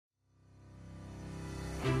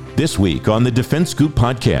This week on the Defense Scoop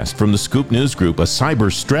podcast from the Scoop News Group, a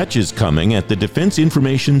cyber stretch is coming at the Defense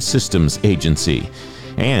Information Systems Agency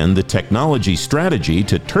and the technology strategy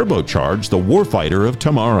to turbocharge the warfighter of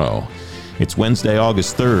tomorrow. It's Wednesday,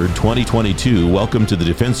 August 3rd, 2022. Welcome to the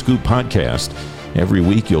Defense Scoop podcast. Every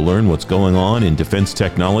week you'll learn what's going on in defense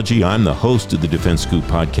technology. I'm the host of the Defense Scoop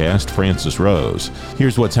podcast, Francis Rose.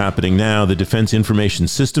 Here's what's happening now. The Defense Information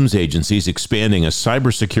Systems Agency is expanding a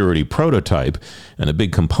cybersecurity prototype, and a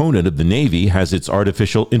big component of the Navy has its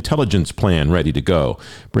artificial intelligence plan ready to go.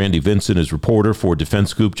 Brandy Vincent is reporter for Defense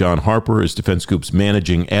Scoop. John Harper is Defense Scoop's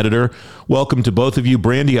managing editor. Welcome to both of you.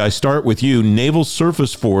 Brandy, I start with you. Naval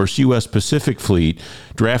Surface Force, U.S. Pacific Fleet,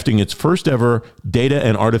 drafting its first ever data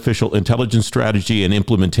and artificial intelligence strategy and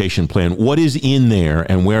implementation plan. What is in there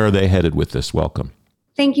and where are they headed with this? Welcome.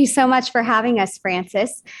 Thank you so much for having us,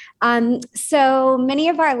 Francis. So many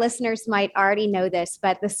of our listeners might already know this,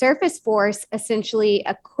 but the Surface Force essentially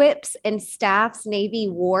equips and staffs Navy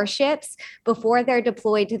warships before they're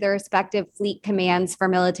deployed to their respective fleet commands for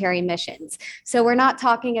military missions. So we're not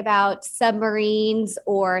talking about submarines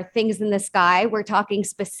or things in the sky. We're talking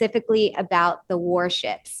specifically about the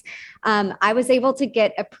warships. I was able to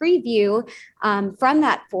get a preview from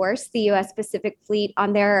that force, the U.S. Pacific Fleet,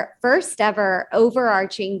 on their first ever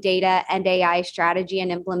overarching data and AI strategy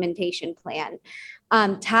and implementation plan.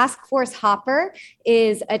 Task Force Hopper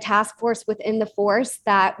is a task force within the force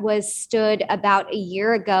that was stood about a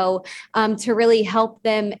year ago to really help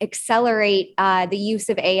them accelerate the use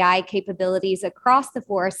of AI capabilities across the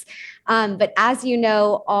force. But as you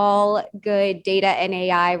know, all good data and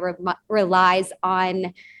AI relies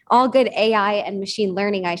on all good AI and machine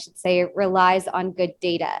learning, I should say, relies on good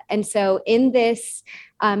data. And so in this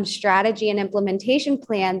strategy and implementation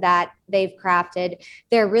plan that they've crafted,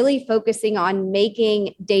 they're really focusing on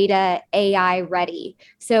making data AI ready.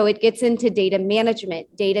 So it gets into data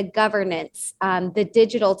management, data governance, the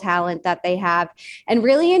digital talent that they have, and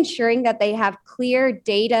really ensuring that they have clear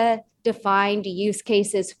data defined use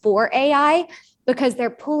cases for AI, because they're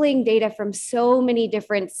pulling data from so many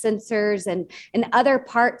different sensors and other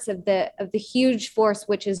parts of the huge force,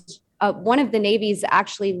 which is one of the Navy's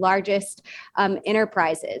actually largest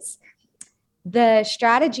enterprises. The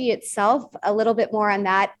strategy itself, a little bit more on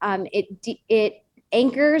that, it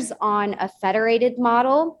anchors on a federated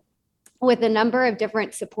model with a number of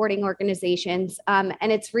different supporting organizations. And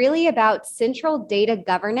it's really about central data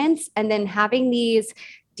governance and then having these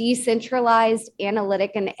decentralized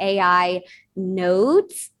analytic and AI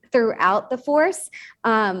nodes throughout the force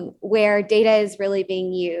where data is really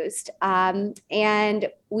being used. And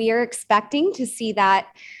we are expecting to see that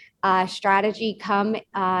strategy come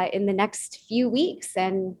in the next few weeks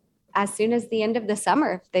and as soon as the end of the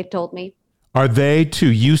summer, they've told me. Are they to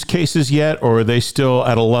use cases yet, or are they still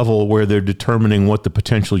at a level where they're determining what the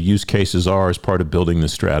potential use cases are as part of building the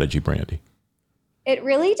strategy, Brandy? It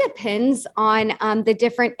really depends on the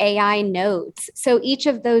different AI nodes. So each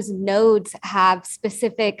of those nodes have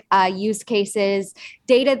specific use cases,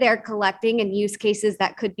 data they're collecting, and use cases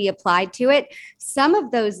that could be applied to it. Some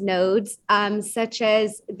of those nodes, such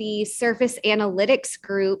as the Surface Analytics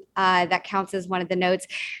Group that counts as one of the nodes,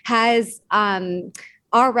 has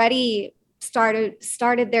already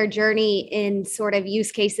started their journey in sort of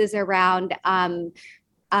use cases around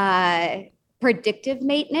predictive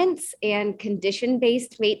maintenance and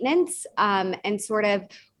condition-based maintenance and sort of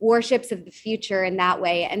warships of the future in that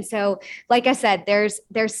way. And so, like I said, there's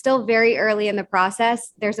still very early in the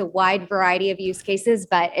process. There's a wide variety of use cases,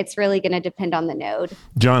 but it's really going to depend on the node.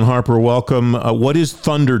 John Harper, welcome. What is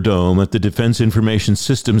Thunderdome at the Defense Information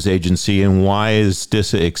Systems Agency, and why is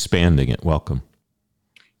DISA expanding it? Welcome.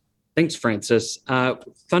 Thanks, Francis.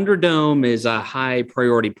 Thunderdome is a high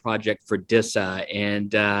priority project for DISA,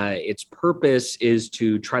 and its purpose is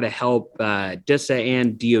to try to help DISA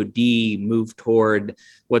and DOD move toward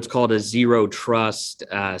what's called a zero trust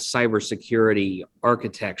cybersecurity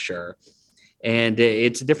architecture. And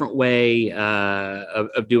it's a different way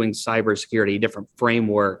of doing cybersecurity, a different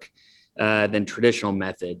framework than traditional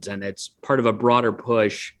methods. And it's part of a broader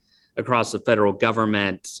push across the federal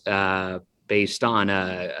government based on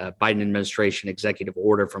a Biden administration executive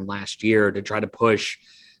order from last year to try to push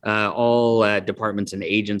all departments and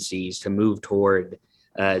agencies to move toward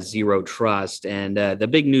zero trust. And the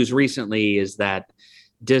big news recently is that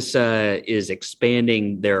DISA is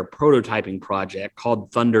expanding their prototyping project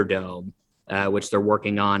called Thunderdome, which they're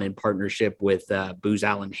working on in partnership with Booz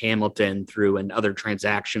Allen Hamilton through an Other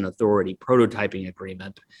Transaction Authority prototyping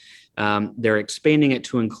agreement. They're expanding it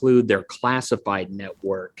to include their classified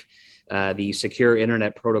network, the Secure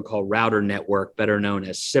Internet Protocol Router Network, better known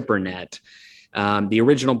as SIPRNet. The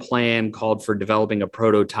original plan called for developing a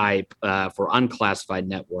prototype for unclassified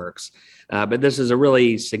networks, but this is a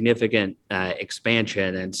really significant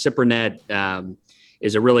expansion, and SIPRNet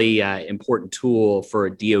is a really important tool for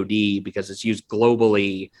DOD because it's used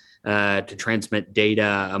globally to transmit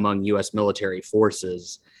data among U.S. military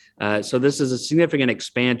forces. So this is a significant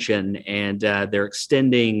expansion, and they're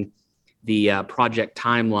extending the project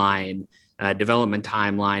timeline, development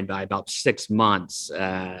timeline by about 6 months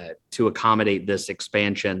to accommodate this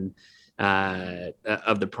expansion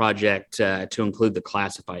of the project to include the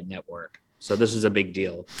classified network. So this is a big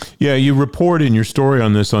deal. Yeah, you report in your story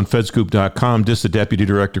on this on fedscoop.com, DISA Deputy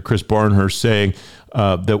Director Chris Barnhurst saying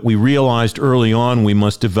that we realized early on we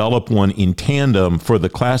must develop one in tandem for the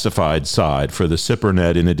classified side, for the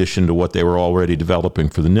SIPRNet, in addition to what they were already developing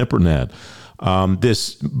for the NIPRNet.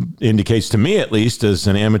 This indicates to me, at least as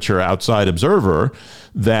an amateur outside observer,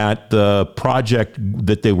 that the project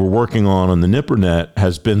that they were working on the NIPRNet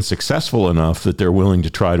has been successful enough that they're willing to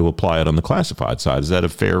try to apply it on the classified side. Is that a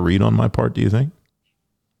fair read on my part, do you think?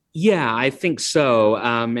 Yeah, I think so.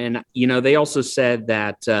 And, they also said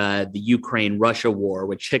that the Ukraine-Russia war,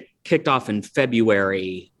 which kicked off in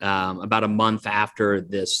February, about a month after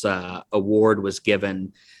this award was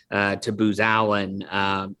given to Booz Allen,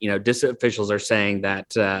 DISA officials are saying that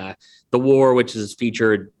the war, which is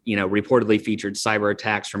reportedly featured cyber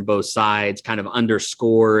attacks from both sides, kind of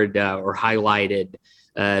underscored or highlighted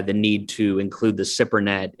the need to include the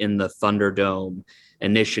SIPRNet in the Thunderdome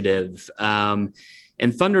initiative.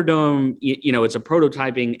 And Thunderdome, it's a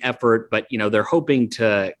prototyping effort, but, they're hoping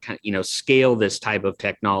to, scale this type of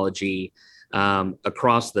technology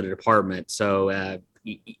across the department. So,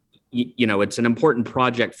 it's an important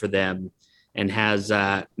project for them and has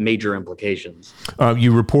major implications.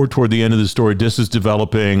 You report toward the end of the story, DISA is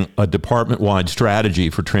developing a department-wide strategy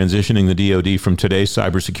for transitioning the DOD from today's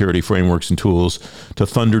cybersecurity frameworks and tools to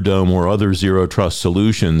Thunderdome or other zero-trust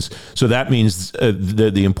solutions. So that means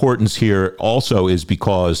the importance here also is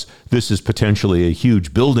because this is potentially a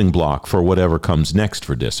huge building block for whatever comes next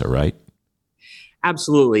for DISA, right?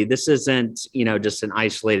 Absolutely. This isn't, just an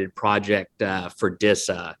isolated project for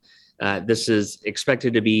DISA. This is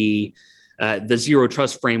expected to be the zero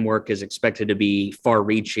trust framework is expected to be far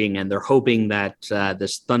reaching, and they're hoping that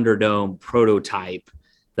this Thunderdome prototype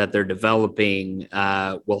that they're developing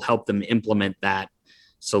will help them implement that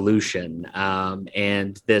solution.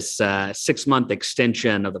 And this 6-month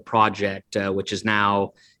extension of the project, which is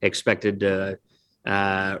now expected to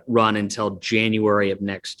run until January of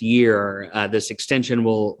next year, this extension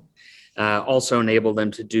will also enable them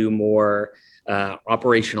to do more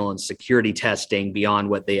operational and security testing beyond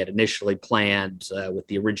what they had initially planned with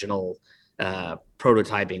the original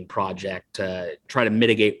prototyping project to try to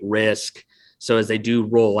mitigate risk. So as they do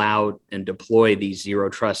roll out and deploy these zero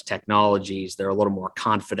trust technologies, they're a little more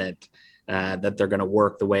confident that they're going to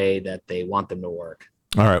work the way that they want them to work.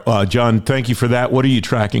 All right. John, thank you for that. What are you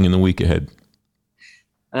tracking in the week ahead?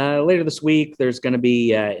 Later this week, there's going to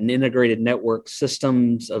be an integrated network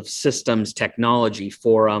systems technology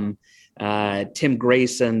forum. Tim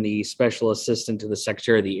Grayson, the special assistant to the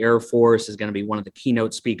Secretary of the Air Force, is going to be one of the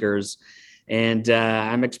keynote speakers. And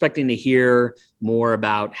I'm expecting to hear more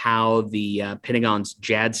about how the Pentagon's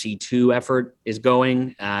JADC2 effort is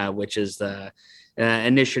going, which is the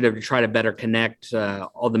initiative to try to better connect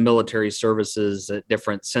all the military services,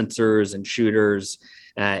 different sensors and shooters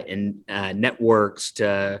and networks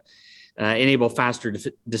to enable faster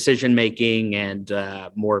decision-making and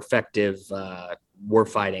more effective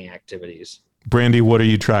warfighting activities. Brandy, what are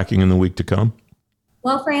you tracking in the week to come?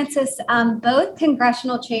 Well, Francis, both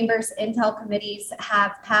congressional chambers intel committees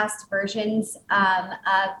have passed versions of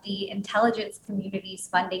the intelligence community's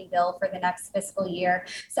funding bill for the next fiscal year.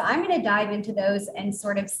 So I'm going to dive into those and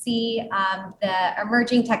sort of see the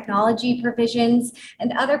emerging technology provisions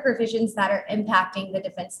and other provisions that are impacting the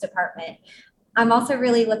Defense Department. I'm also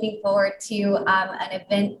really looking forward to an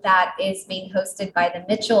event that is being hosted by the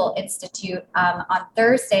Mitchell Institute on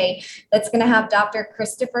Thursday that's going to have Dr.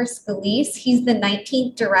 Christopher Scalise. He's the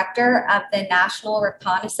 19th director of the National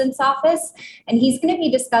Reconnaissance Office, and he's going to be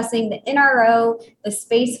discussing the NRO, the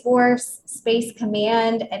Space Force, Space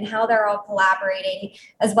Command, and how they're all collaborating,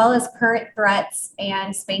 as well as current threats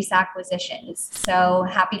and space acquisitions. So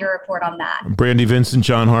happy to report on that. Brandy Vincent,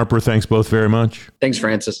 John Harper, thanks both very much. Thanks,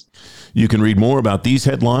 Francis. You can read more about these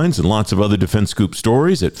headlines and lots of other Defense Scoop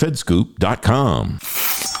stories at fedscoop.com.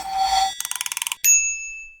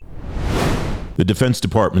 The Defense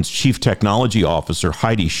Department's Chief Technology Officer,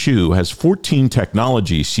 Heidi Hsu, has 14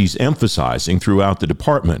 technologies she's emphasizing throughout the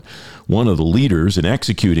department. One of the leaders in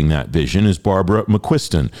executing that vision is Barbara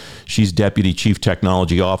McQuiston. She's Deputy Chief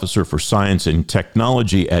Technology Officer for Science and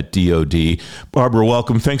Technology at DOD. Barbara,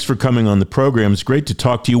 welcome. Thanks for coming on the program. It's great to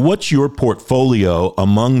talk to you. What's your portfolio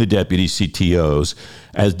among the Deputy CTOs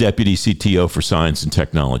as Deputy CTO for Science and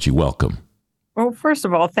Technology? Welcome. Well, first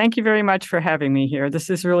of all, thank you very much for having me here. This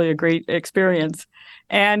is really a great experience.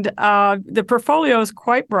 And the portfolio is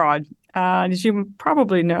quite broad. As you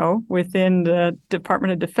probably know, within the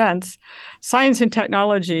Department of Defense, science and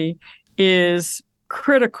technology is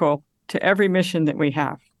critical to every mission that we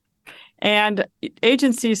have. And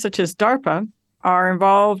agencies such as DARPA are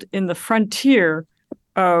involved in the frontier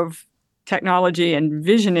of technology and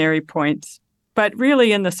visionary points. But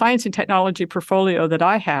really, in the science and technology portfolio that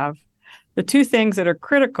I have, the two things that are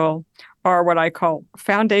critical are what I call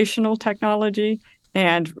foundational technology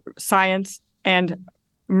and science and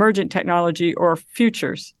emergent technology or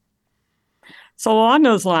futures. So along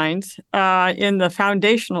those lines, in the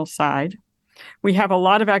foundational side, we have a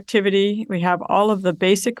lot of activity. We have all of the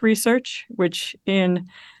basic research, which in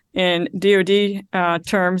DOD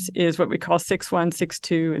terms is what we call 6.1,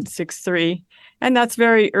 6.2, and 6.3. And that's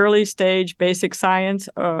very early stage basic science,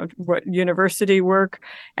 what university work.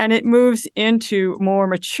 And it moves into more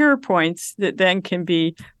mature points that then can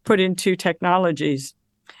be put into technologies.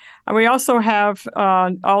 And we also have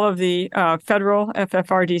all of the federal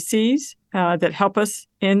FFRDCs that help us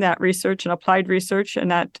in that research and applied research. And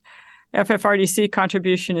that FFRDC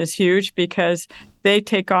contribution is huge because they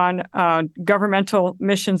take on governmental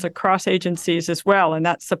missions across agencies as well. And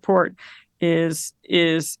that support is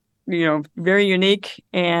very unique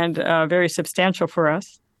and very substantial for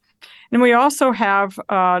us. And we also have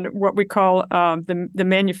what we call the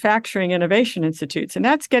Manufacturing Innovation Institutes. And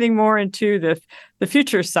that's getting more into the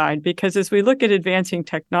future side, because as we look at advancing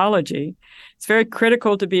technology, it's very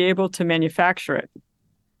critical to be able to manufacture it.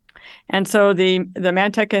 And so the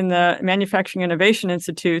Mantech and the Manufacturing Innovation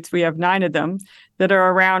Institutes, we have 9 of them that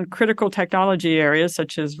are around critical technology areas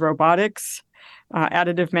such as robotics,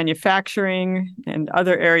 additive manufacturing, and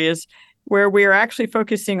other areas where we are actually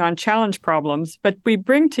focusing on challenge problems, but we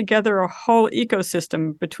bring together a whole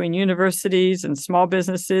ecosystem between universities and small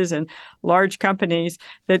businesses and large companies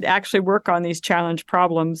that actually work on these challenge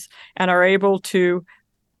problems and are able to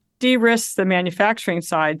de-risk the manufacturing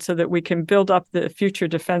side so that we can build up the future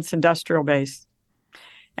defense industrial base.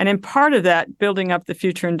 And in part of that, building up the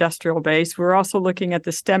future industrial base, we're also looking at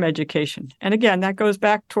the STEM education. And again, that goes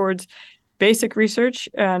back towards basic research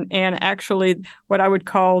and actually what I would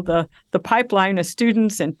call the pipeline of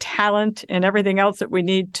students and talent and everything else that we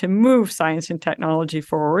need to move science and technology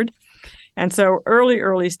forward. And so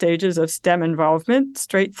early stages of STEM involvement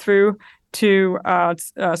straight through to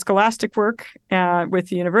scholastic work with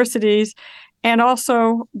the universities, and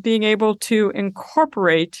also being able to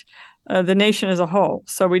incorporate the nation as a whole.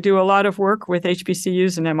 So we do a lot of work with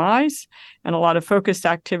HBCUs and MIs and a lot of focused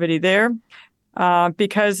activity there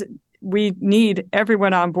because we need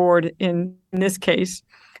everyone on board in this case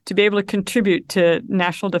to be able to contribute to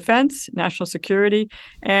national defense, national security,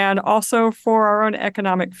 and also for our own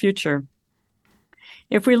economic future.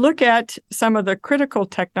 If we look at some of the critical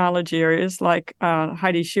technology areas, like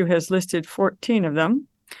Heidi Hsu has listed 14 of them,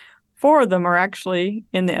 4 of them are actually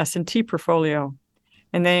in the S&T portfolio,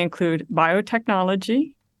 and they include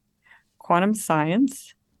biotechnology, quantum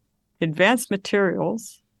science, advanced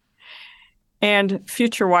materials, and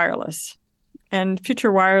future wireless. And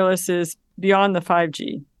future wireless is beyond the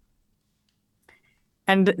 5G.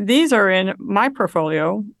 And these are in my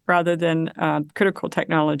portfolio rather than critical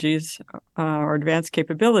technologies or advanced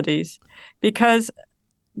capabilities, because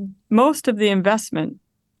most of the investment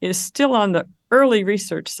is still on the early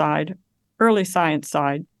research side, early science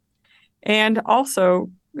side, and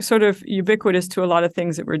also sort of ubiquitous to a lot of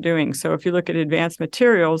things that we're doing. So if you look at advanced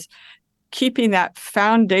materials, keeping that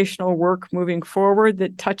foundational work moving forward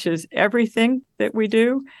that touches everything that we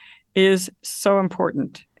do is so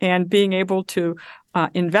important. And being able to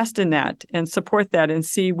invest in that and support that and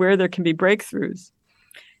see where there can be breakthroughs.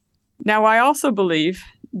 Now, I also believe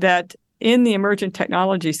that in the emergent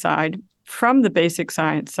technology side, from the basic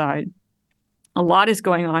science side, a lot is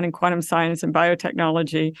going on in quantum science and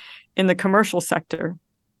biotechnology in the commercial sector.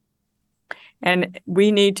 And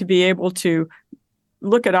we need to be able to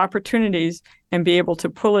look at opportunities and be able to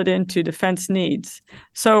pull it into defense needs.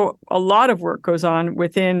 So a lot of work goes on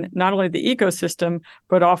within not only the ecosystem,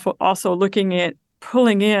 but also looking at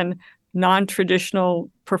pulling in non-traditional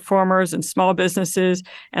performers and small businesses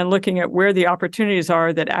and looking at where the opportunities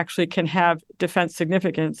are that actually can have defense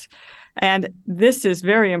significance. And this is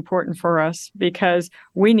very important for us because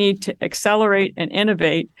we need to accelerate and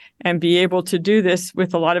innovate and be able to do this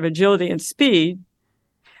with a lot of agility and speed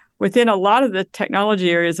within a lot of the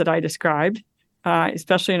technology areas that I described,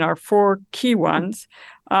 especially in our 4 key ones.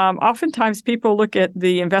 Oftentimes people look at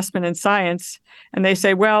the investment in science and they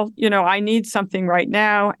say, well, I need something right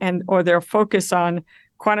now, or they'll focus on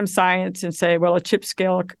quantum science and say, well, a chip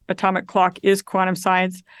scale atomic clock is quantum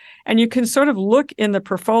science. And you can sort of look in the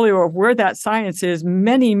portfolio of where that science is.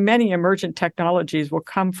 Many, many emergent technologies will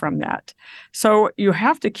come from that. So you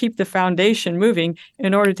have to keep the foundation moving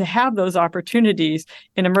in order to have those opportunities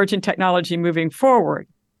in emergent technology moving forward.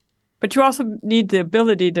 But you also need the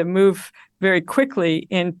ability to move very quickly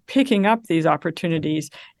in picking up these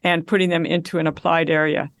opportunities and putting them into an applied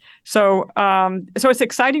area. So it's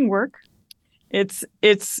exciting work. It's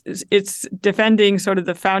defending sort of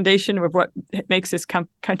the foundation of what makes this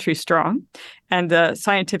country strong and the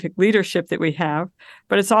scientific leadership that we have.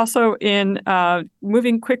 But it's also in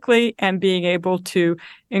moving quickly and being able to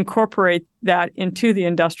incorporate that into the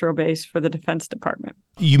industrial base for the Defense Department.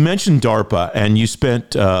 You mentioned DARPA, and you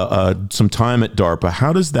spent some time at DARPA.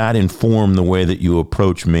 How does that inform the way that you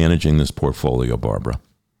approach managing this portfolio, Barbara?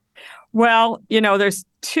 Well, there's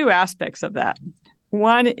 2 aspects of that.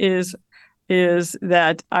 One is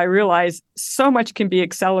that I realize so much can be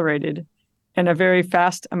accelerated in a very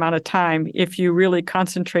fast amount of time if you really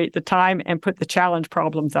concentrate the time and put the challenge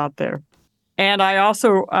problems out there. And I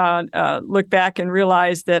also look back and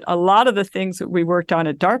realize that a lot of the things that we worked on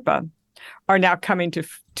at DARPA are now coming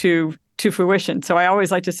to fruition. So I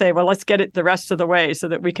always like to say, well, let's get it the rest of the way so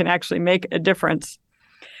that we can actually make a difference.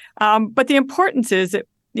 But the importance is that,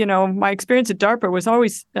 my experience at DARPA was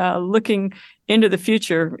always looking into the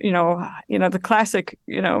future. The classic,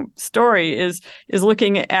 story is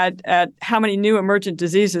looking at how many new emergent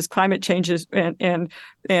diseases climate changes and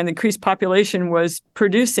increased population was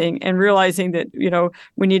producing, and realizing that,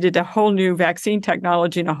 we needed a whole new vaccine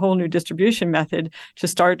technology and a whole new distribution method to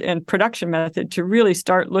start, and production method to really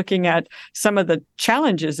start looking at some of the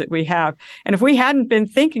challenges that we have. And if we hadn't been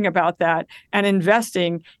thinking about that and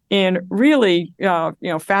investing in really,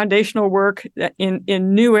 foundational work in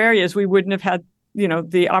new areas, we wouldn't have had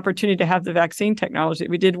the opportunity to have the vaccine technology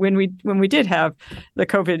that we did when we did have the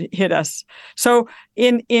COVID hit us. So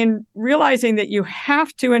in realizing that you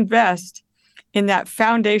have to invest in that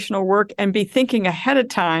foundational work and be thinking ahead of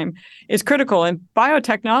time is critical. In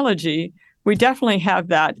biotechnology, we definitely have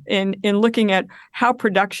that in looking at how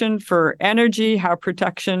production for energy, how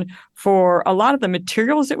production for a lot of the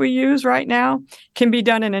materials that we use right now can be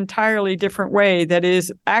done in an entirely different way that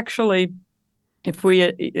is actually, if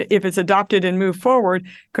it's adopted and moved forward,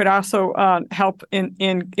 could also help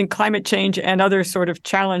in climate change and other sort of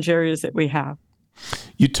challenge areas that we have.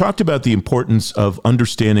 You talked about the importance of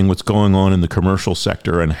understanding what's going on in the commercial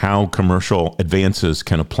sector and how commercial advances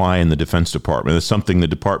can apply in the Defense Department. It's something the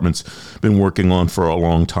department's been working on for a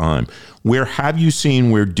long time. Where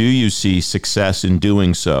do you see success in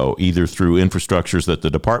doing so, either through infrastructures that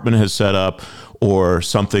the department has set up or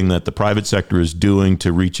something that the private sector is doing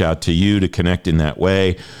to reach out to you to connect in that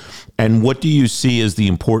way? And what do you see as the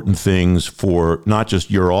important things for not just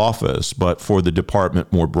your office, but for the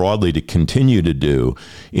department more broadly to continue to do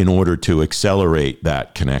in order to accelerate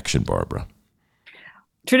that connection, Barbara?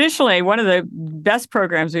 Traditionally, one of the best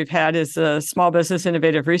programs we've had is the Small Business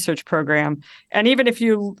Innovative Research Program. And even if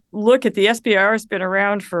you look at the SBIR, it's been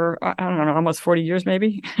around for, I don't know, almost 40 years,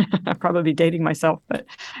 maybe. I'll probably be dating myself, but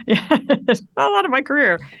yeah, it's a lot of my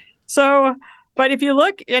career. So, but if you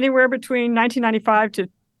look anywhere between 1995 to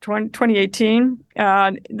 2018,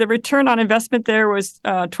 the return on investment there was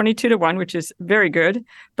 22-1, which is very good.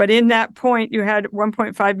 But in that point, you had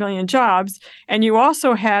 1.5 million jobs, and you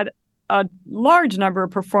also had a large number of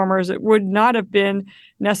performers that would not have been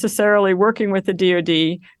necessarily working with the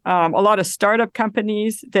DOD. A lot of startup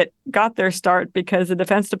companies that got their start because the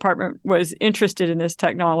Defense Department was interested in this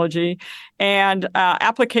technology, and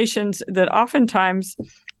applications that oftentimes,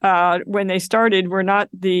 when they started, were not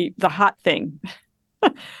the hot thing.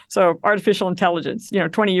 So artificial intelligence,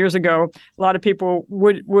 20 years ago, a lot of people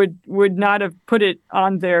would not have put it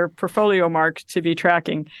on their portfolio mark to be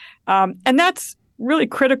tracking. And that's really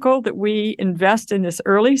critical that we invest in this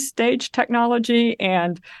early stage technology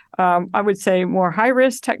and I would say more high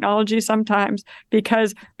risk technology sometimes,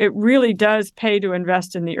 because it really does pay to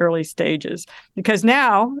invest in the early stages. Because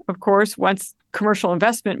now, of course, once commercial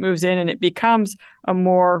investment moves in and it becomes a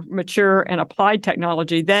more mature and applied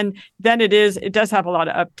technology, then it does have a lot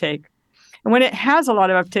of uptake. And when it has a lot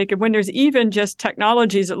of uptake, and when there's even just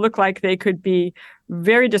technologies that look like they could be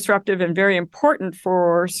very disruptive and very important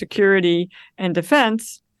for security and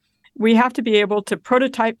defense, we have to be able to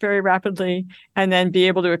prototype very rapidly and then be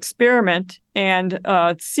able to experiment and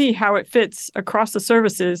see how it fits across the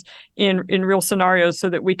services in real scenarios so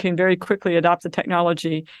that we can very quickly adopt the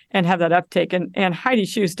technology and have that uptake. And Heidi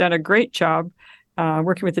Shu's done a great job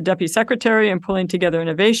working with the Deputy Secretary and pulling together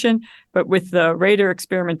innovation, but with the Radar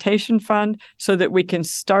Experimentation Fund so that we can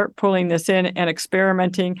start pulling this in and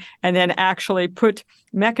experimenting and then actually put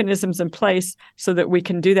mechanisms in place so that we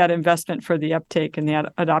can do that investment for the uptake and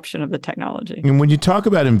the adoption of the technology. And when you talk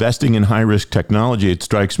about investing in high-risk technology, it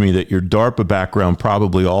strikes me that your DARPA background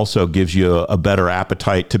probably also gives you a better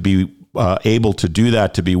appetite to be able to do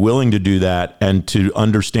that, to be willing to do that, and to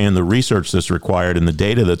understand the research that's required and the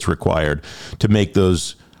data that's required to make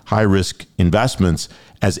those high-risk investments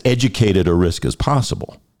as educated a risk as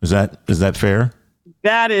possible. Is that fair?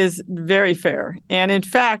 That is very fair. And in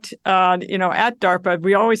fact, at DARPA,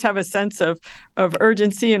 we always have a sense of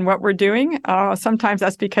urgency in what we're doing. Sometimes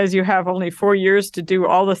that's because you have only 4 years to do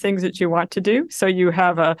all the things that you want to do. So you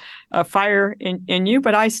have a fire in you.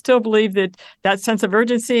 But I still believe that sense of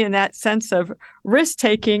urgency and that sense of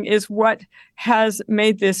risk-taking is what has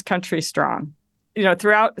made this country strong.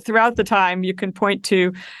 Throughout the time, you can point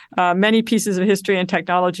to many pieces of history and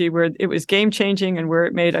technology where it was game changing and where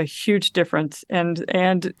it made a huge difference. And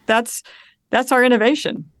that's our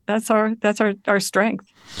innovation. That's our strength.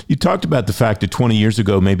 You talked about the fact that 20 years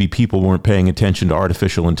ago, maybe people weren't paying attention to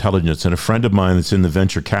artificial intelligence. And a friend of mine that's in the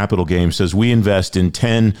venture capital game says we invest in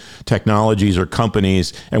 10 technologies or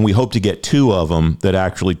companies, and we hope to get 2 of them that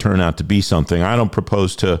actually turn out to be something. I don't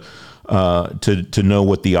propose to know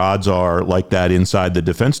what the odds are like that inside the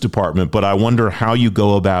Defense Department, but I wonder how you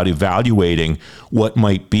go about evaluating what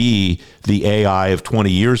might be the AI of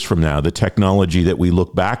 20 years from now, the technology that we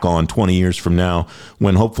look back on 20 years from now,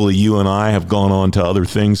 when hopefully you and I have gone on to other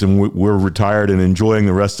things and we're retired and enjoying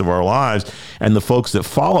the rest of our lives. And the folks that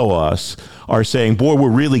follow us are saying, boy, we're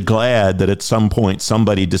really glad that at some point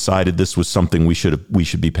somebody decided this was something we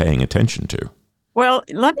should be paying attention to. Well,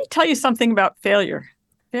 let me tell you something about failure.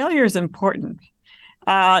 Failure is important.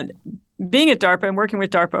 Being at DARPA and working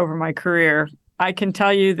with DARPA over my career, I can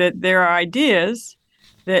tell you that there are ideas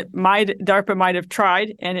that DARPA might have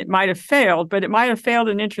tried and it might have failed, but it might have failed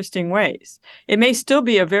in interesting ways. It may still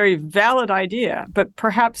be a very valid idea, but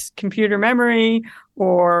perhaps computer memory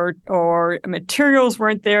or materials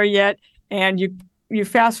weren't there yet, and you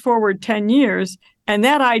fast forward 10 years, and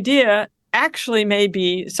that idea actually may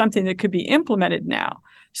be something that could be implemented now.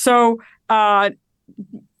 So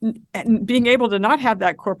being able to not have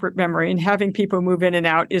that corporate memory and having people move in and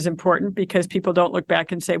out is important because people don't look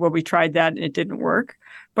back and say, well, we tried that and it didn't work.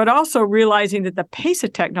 But also realizing that the pace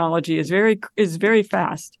of technology is very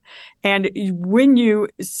fast. And when you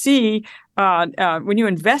see, when you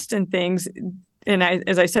invest in things, and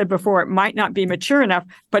as I said before, it might not be mature enough,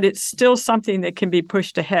 but it's still something that can be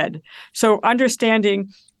pushed ahead. So understanding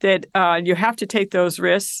that you have to take those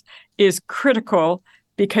risks is critical,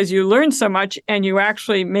 because you learn so much and you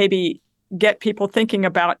actually maybe get people thinking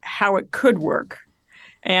about how it could work.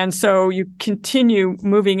 And so you continue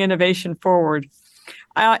moving innovation forward.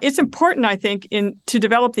 It's important, I think, to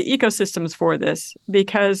develop the ecosystems for this,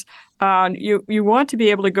 because you want to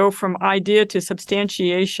be able to go from idea to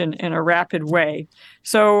substantiation in a rapid way.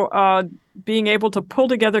 So being able to pull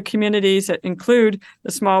together communities that include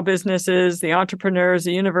the small businesses, the entrepreneurs,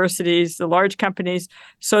 the universities, the large companies,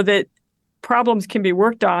 so that problems can be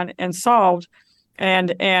worked on and solved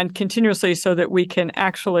and continuously, so that we can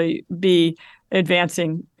actually be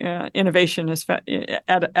advancing innovation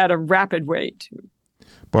at a rapid rate.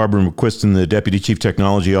 Barbara McQuiston, the Deputy Chief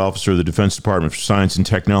Technology Officer of the Defense Department for Science and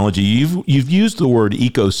Technology. You've used the word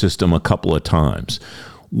ecosystem a couple of times.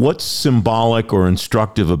 What's symbolic or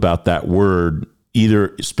instructive about that word,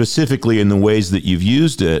 either specifically in the ways that you've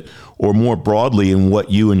used it or more broadly in what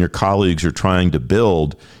you and your colleagues are trying to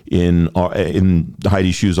build in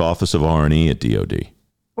Heidi Shu's Office of R&E at DOD?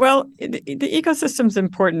 Well, the ecosystem's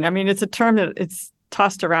important. I mean, it's a term that it's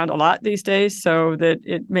tossed around a lot these days, so that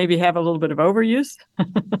it maybe have a little bit of overuse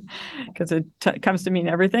because it comes to mean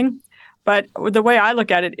everything. But the way I look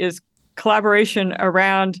at it is collaboration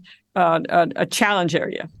around a challenge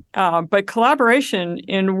area. But collaboration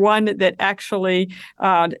in one that actually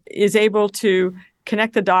is able to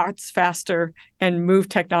connect the dots faster and move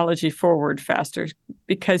technology forward faster,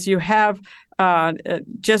 because you have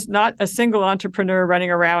just not a single entrepreneur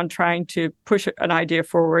running around trying to push an idea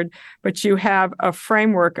forward, but you have a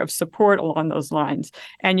framework of support along those lines.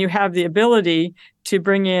 And you have the ability to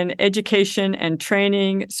bring in education and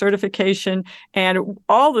training, certification, and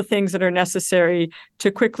all the things that are necessary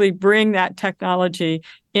to quickly bring that technology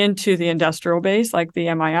into the industrial base, like the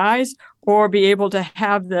MIIs, or be able to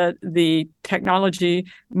have the technology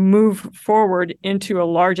move forward into a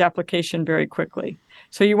large application very quickly.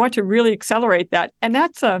 So you want to really accelerate that. And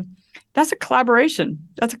that's a collaboration.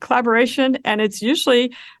 That's a collaboration, and it's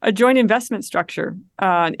usually a joint investment structure.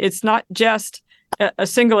 It's not just a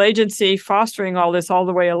single agency fostering all this all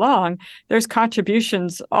the way along. There's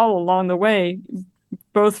contributions all along the way,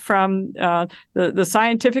 both from the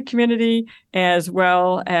scientific community as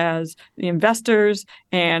well as the investors,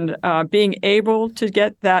 and being able to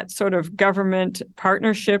get that sort of government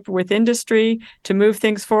partnership with industry to move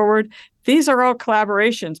things forward. These are all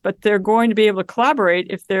collaborations, but they're going to be able to collaborate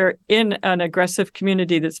if they're in an aggressive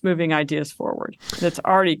community that's moving ideas forward, that's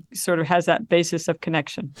already sort of has that basis of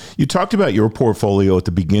connection. You talked about your portfolio at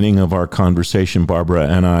the beginning of our conversation, Barbara,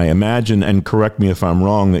 and I imagine, and correct me if I'm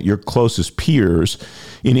wrong, that your closest peers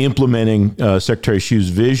in implementing Secretary Hsu's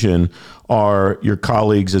vision are your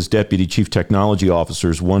colleagues as Deputy Chief Technology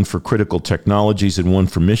Officers, one for critical technologies and one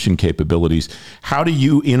for mission capabilities. How do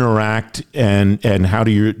you interact, and how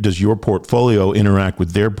does your portfolio interact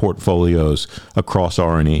with their portfolios across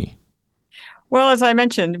R&E? Well, as I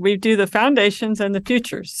mentioned, we do the foundations and the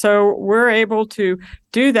futures. So we're able to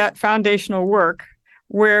do that foundational work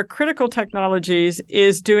where critical technologies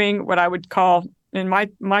is doing what I would call, in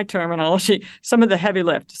my terminology, some of the heavy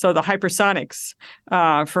lift. So the hypersonics,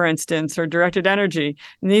 for instance, or directed energy.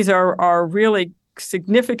 And these are really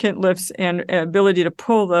significant lifts and ability to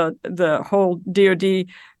pull the whole DOD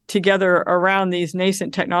together around these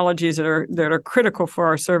nascent technologies that are critical for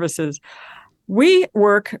our services. We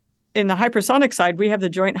work in the hypersonic side. We have the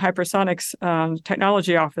Joint Hypersonics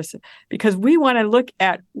Technology Office, because we want to look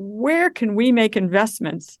at where can we make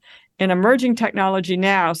investments in emerging technology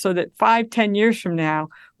now, so that 5-10 years from now,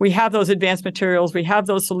 we have those advanced materials, we have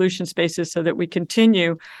those solution spaces, so that we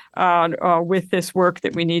continue with this work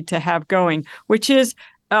that we need to have going, which is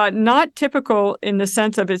not typical in the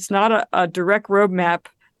sense of it's not a direct roadmap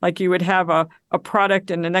like you would have a product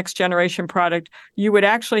and the next generation product. You would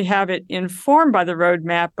actually have it informed by the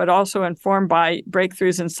roadmap, but also informed by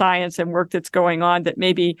breakthroughs in science and work that's going on that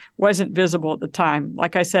maybe wasn't visible at the time.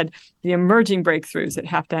 Like I said, the emerging breakthroughs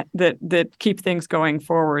that keep things going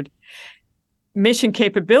forward. Mission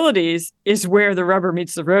capabilities is where the rubber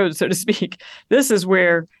meets the road, so to speak. This is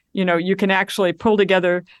where, you can actually pull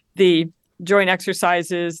together the joint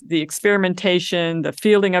exercises, the experimentation, the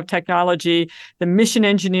fielding of technology, the mission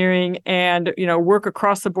engineering, and work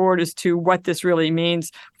across the board as to what this really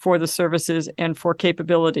means for the services and for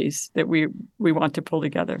capabilities that we want to pull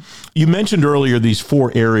together. You mentioned earlier these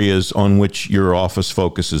 4 areas on which your office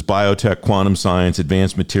focuses: biotech, quantum science,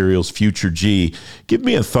 advanced materials, future G. Give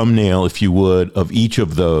me a thumbnail, if you would, of each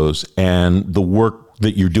of those and the work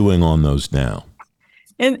that you're doing on those now.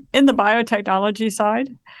 In the biotechnology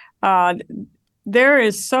side, there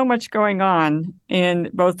is so much going on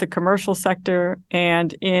in both the commercial sector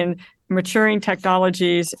and in maturing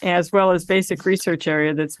technologies, as well as basic research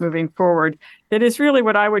area that's moving forward. That is really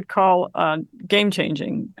what I would call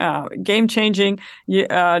game-changing. Game-changing,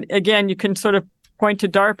 again, you can sort of point to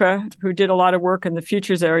DARPA, who did a lot of work in the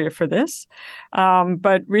futures area for this.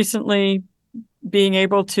 But recently, being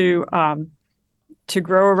able to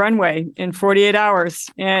grow a runway in 48 hours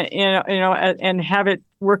and have it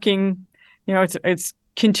working, it's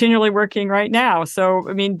continually working right now.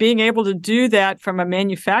 So, being able to do that from a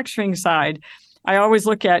manufacturing side, I always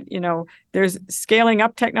look at, there's scaling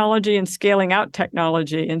up technology and scaling out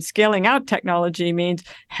technology. And scaling out technology means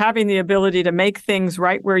having the ability to make things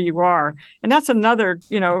right where you are. And that's another,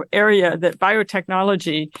 area that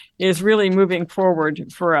biotechnology is really moving forward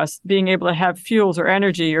for us, being able to have fuels or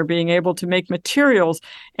energy, or being able to make materials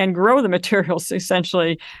and grow the materials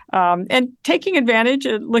essentially, and taking advantage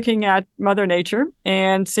of looking at Mother Nature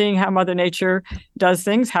and seeing how Mother Nature does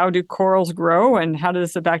things. How do corals grow, and how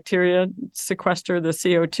does the bacteria sequester the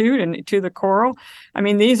CO2 to the coral?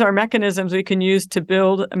 These are mechanisms we can use to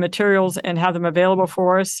build materials and have them available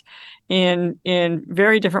for us in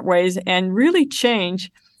very different ways, and really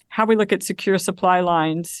change how we look at secure supply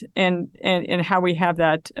lines and how we have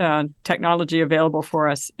that technology available for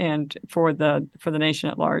us and for the nation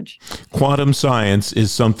at large. Quantum science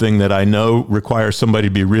is something that I know requires somebody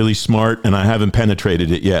to be really smart, and I haven't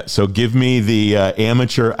penetrated it yet. So give me the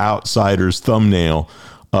amateur outsider's thumbnail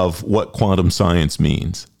of what quantum science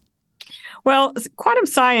means. Well, quantum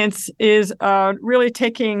science is really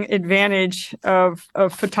taking advantage of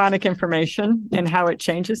photonic information and how it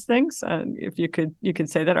changes things. If you could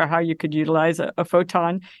say that, or how you could utilize a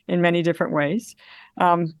photon in many different ways.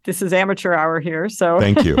 This is amateur hour here, so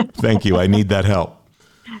thank you. I need that help.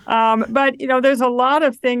 But, there's a lot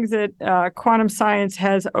of things that quantum science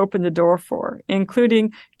has opened the door for,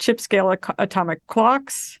 including chip-scale atomic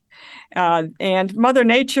clocks. And Mother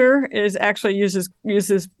Nature uses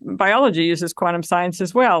biology, uses quantum science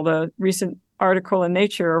as well. The recent article in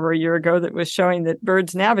Nature over a year ago that was showing that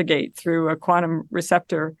birds navigate through a quantum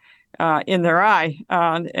receptor in their eye,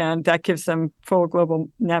 and that gives them full global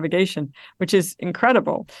navigation, which is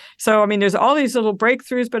incredible. So, there's all these little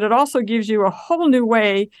breakthroughs, but it also gives you a whole new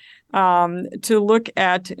way to look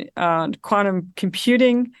at quantum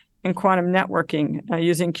computing and quantum networking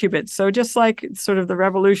using qubits. So just like sort of the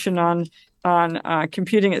revolution on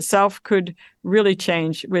computing itself could really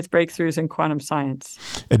change with breakthroughs in quantum science.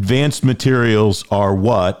 Advanced materials are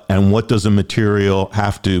what, and what does a material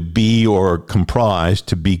have to be or comprise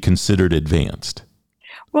to be considered advanced?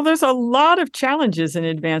 Well, there's a lot of challenges in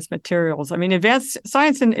advanced materials. Advanced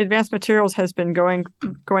science in advanced materials has been going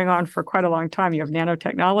on for quite a long time. You have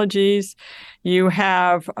nanotechnologies, you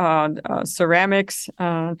have ceramics,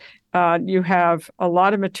 you have a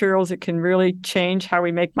lot of materials that can really change how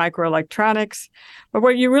we make microelectronics. But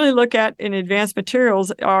what you really look at in advanced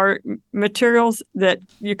materials are materials that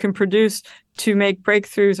you can produce to make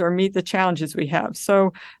breakthroughs or meet the challenges we have.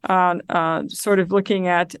 So sort of looking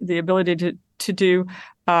at the ability to do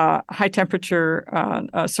high temperature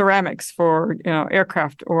ceramics for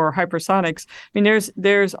aircraft or hypersonics.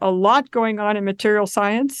 There's a lot going on in material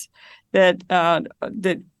science that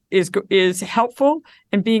is helpful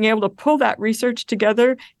in being able to pull that research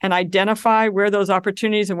together and identify where those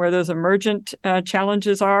opportunities and where those emergent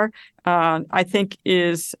challenges are. I think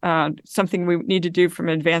is something we need to do from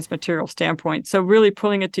an advanced material standpoint. So really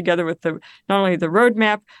pulling it together with not only the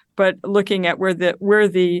roadmap, but looking at where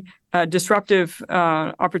the disruptive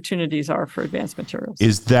opportunities are for advanced materials.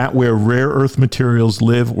 Is that where rare earth materials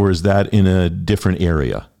live, or is that in a different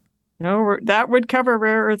area? No, that would cover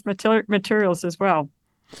rare earth materials as well.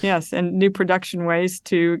 Yes, and new production ways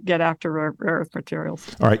to get after rare earth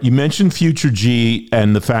materials. All right, you mentioned Future G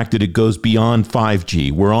and the fact that it goes beyond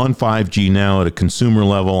 5G. We're on 5G now at a consumer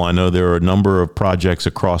level. I know there are a number of projects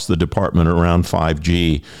across the department around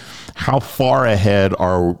 5G. How far ahead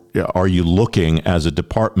are you looking as a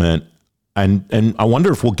department? And I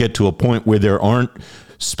wonder if we'll get to a point where there aren't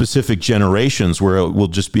specific generations, where it will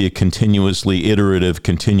just be a continuously iterative,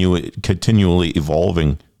 continually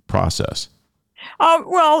evolving process.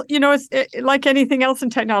 Well, it's like anything else in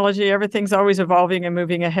technology, everything's always evolving and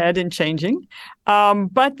moving ahead and changing.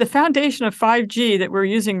 But the foundation of 5G that we're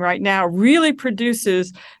using right now really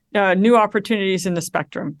produces new opportunities in the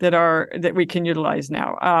spectrum that we can utilize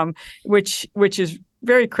now, which is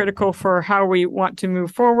very critical for how we want to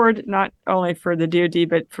move forward, not only for the DOD,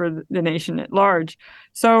 but for the nation at large.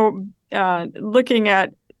 So looking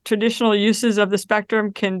at traditional uses of the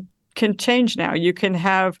spectrum can change now. You can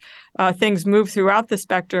have things move throughout the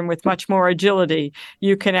spectrum with much more agility.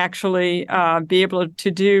 You can actually be able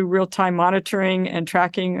to do real-time monitoring and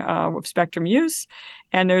tracking of spectrum use.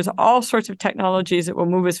 And there's all sorts of technologies that will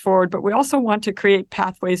move us forward, but we also want to create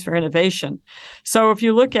pathways for innovation. So if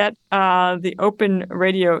you look at the Open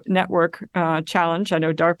Radio Network Challenge, I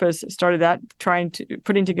know DARPA's started that,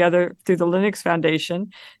 putting together through the Linux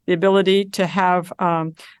Foundation, the ability to have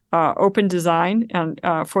open design and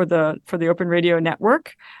for the Open Radio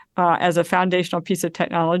Network as a foundational piece of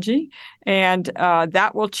technology, and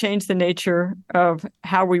that will change the nature of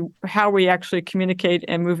how we actually communicate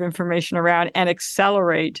and move information around and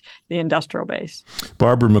accelerate the industrial base.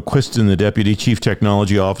 Barbara McQuiston, the Deputy Chief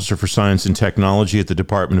Technology Officer for Science and Technology at the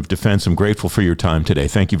Department of Defense. I'm grateful for your time today.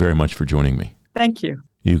 Thank you very much for joining me. Thank you.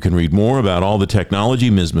 You can read more about all the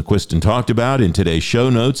technology Ms. McQuiston talked about in today's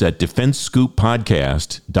show notes at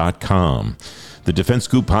DefenseScoopPodcast.com. The Defense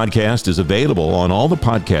Scoop Podcast is available on all the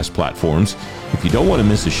podcast platforms. If you don't want to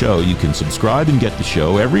miss a show, you can subscribe and get the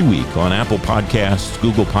show every week on Apple Podcasts,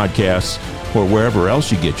 Google Podcasts, or wherever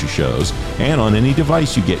else you get your shows, and on any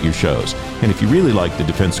device you get your shows. And if you really like the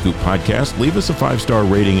Defense Scoop Podcast, leave us a 5-star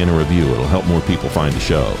rating and a review. It'll help more people find the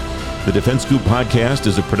show. The Defense Scoop Podcast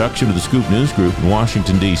is a production of the Scoop News Group in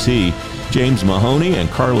Washington, D.C. James Mahoney and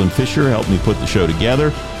Carlin Fisher helped me put the show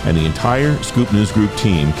together, and the entire Scoop News Group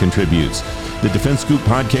team contributes. The Defense Scoop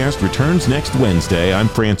Podcast returns next Wednesday. I'm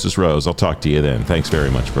Francis Rose. I'll talk to you then. Thanks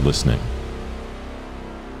very much for listening.